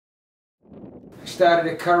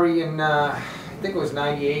Started at Curry in, I think it was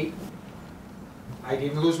 98. I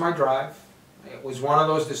didn't lose my drive. It was one of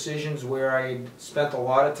those decisions where I spent a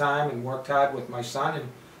lot of time and worked hard with my son and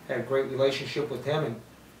had a great relationship with him,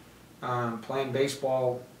 and playing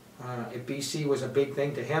baseball at BC was a big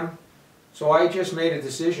thing to him. So I just made a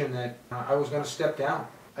decision that I was going to step down.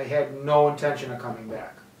 I had no intention of coming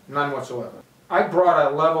back, none whatsoever. I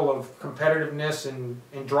brought a level of competitiveness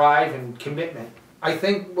and drive and commitment. I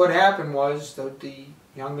think what happened was that the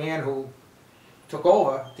young man who took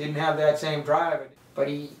over didn't have that same drive, but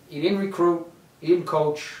he didn't recruit, he didn't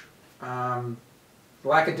coach,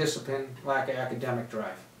 lack of discipline, lack of academic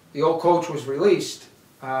drive. The old coach was released.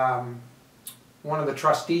 One of the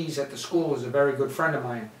trustees at the school was a very good friend of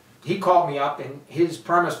mine. He called me up, and his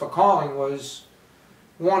premise for calling was,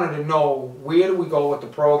 wanted to know where do we go with the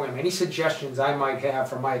program, any suggestions I might have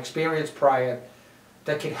from my experience prior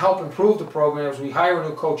that could help improve the program as we hire a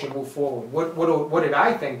new coach and move forward. What did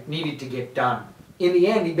I think needed to get done? In the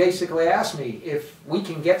end, he basically asked me, if we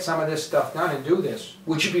can get some of this stuff done and do this,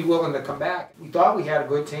 would you be willing to come back? We thought we had a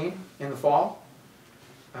good team in the fall.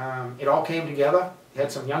 It all came together. We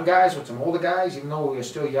had some young guys with some older guys, even though we were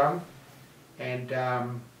still young. And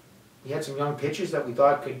we had some young pitchers that we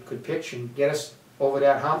thought could pitch and get us over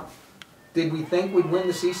that hump. Did we think we'd win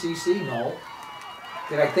the CCC? No.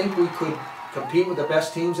 Did I think we could compete with the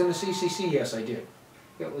best teams in the CCC? Yes, I did.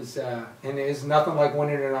 It was, and there's nothing like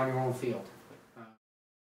winning it on your own field.